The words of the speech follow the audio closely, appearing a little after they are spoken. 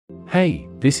Hey,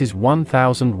 this is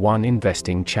 1001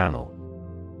 Investing Channel.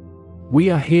 We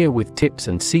are here with tips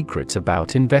and secrets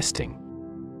about investing.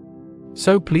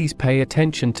 So please pay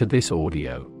attention to this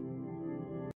audio.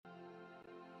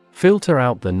 Filter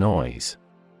out the noise.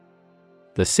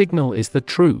 The signal is the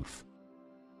truth.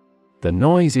 The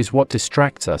noise is what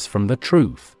distracts us from the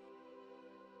truth.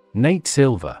 Nate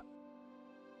Silver.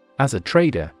 As a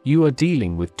trader, you are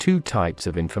dealing with two types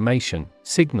of information,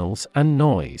 signals and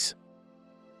noise.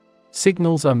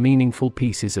 Signals are meaningful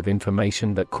pieces of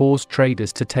information that cause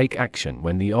traders to take action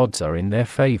when the odds are in their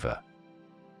favor.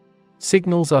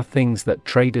 Signals are things that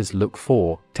traders look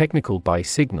for, technical buy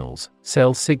signals,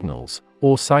 sell signals,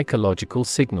 or psychological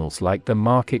signals like the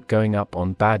market going up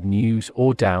on bad news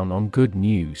or down on good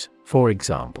news, for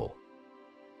example.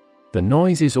 The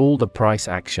noise is all the price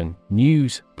action,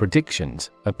 news, predictions,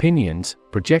 opinions,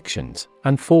 projections,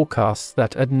 and forecasts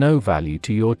that add no value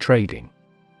to your trading.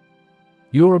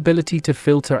 Your ability to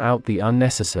filter out the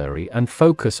unnecessary and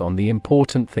focus on the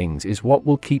important things is what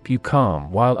will keep you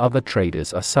calm while other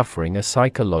traders are suffering a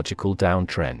psychological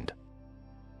downtrend.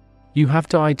 You have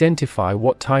to identify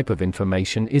what type of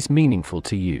information is meaningful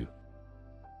to you.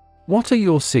 What are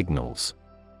your signals?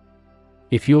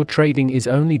 If your trading is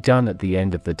only done at the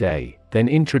end of the day, then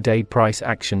intraday price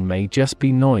action may just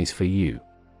be noise for you.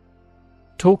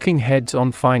 Talking heads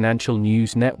on financial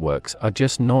news networks are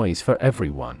just noise for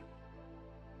everyone.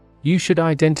 You should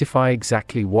identify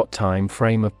exactly what time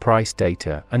frame of price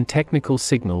data and technical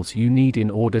signals you need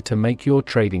in order to make your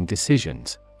trading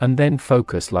decisions, and then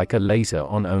focus like a laser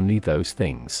on only those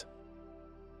things.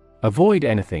 Avoid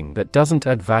anything that doesn't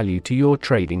add value to your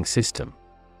trading system.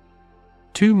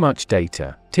 Too much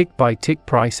data, tick-by-tick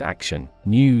price action,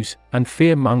 news, and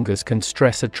fear-mongers can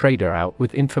stress a trader out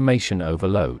with information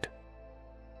overload.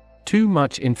 Too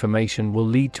much information will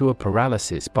lead to a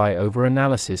paralysis by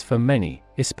overanalysis for many,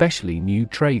 especially new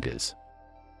traders.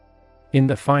 In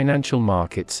the financial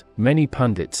markets, many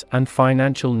pundits and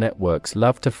financial networks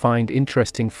love to find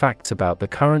interesting facts about the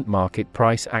current market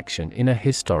price action in a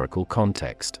historical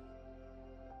context.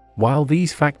 While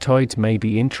these factoids may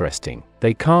be interesting,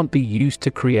 they can't be used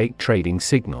to create trading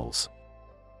signals.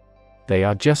 They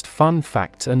are just fun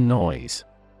facts and noise.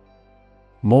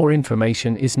 More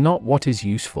information is not what is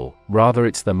useful, rather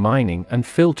it's the mining and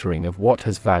filtering of what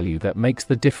has value that makes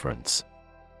the difference.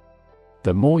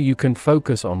 The more you can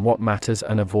focus on what matters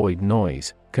and avoid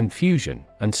noise, confusion,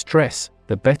 and stress,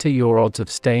 the better your odds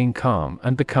of staying calm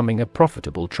and becoming a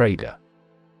profitable trader.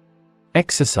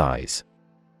 Exercise.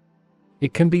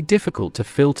 It can be difficult to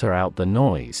filter out the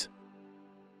noise.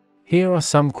 Here are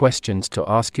some questions to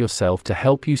ask yourself to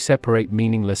help you separate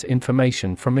meaningless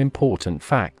information from important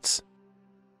facts.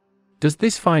 Does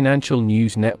this financial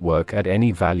news network add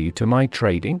any value to my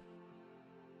trading?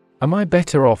 Am I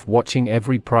better off watching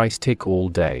every price tick all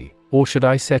day, or should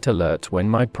I set alerts when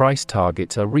my price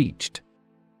targets are reached?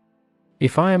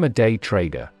 If I am a day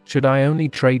trader, should I only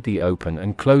trade the open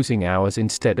and closing hours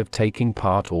instead of taking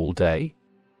part all day?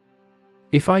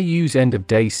 If I use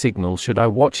end-of-day signals, should I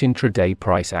watch intraday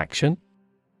price action?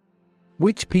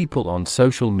 Which people on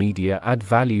social media add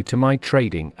value to my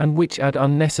trading and which add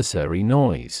unnecessary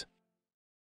noise?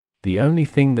 The only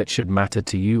thing that should matter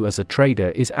to you as a trader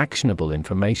is actionable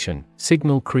information,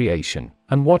 signal creation,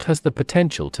 and what has the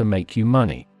potential to make you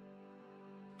money.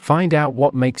 Find out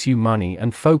what makes you money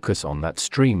and focus on that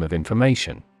stream of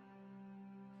information.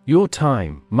 Your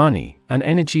time, money, and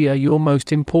energy are your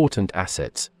most important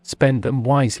assets. Spend them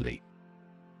wisely.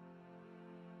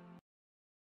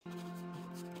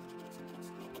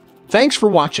 Thanks for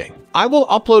watching. I will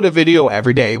upload a video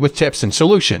every day with tips and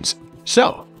solutions.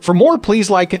 So, for more, please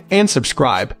like it and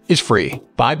subscribe. It's free.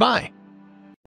 Bye-bye.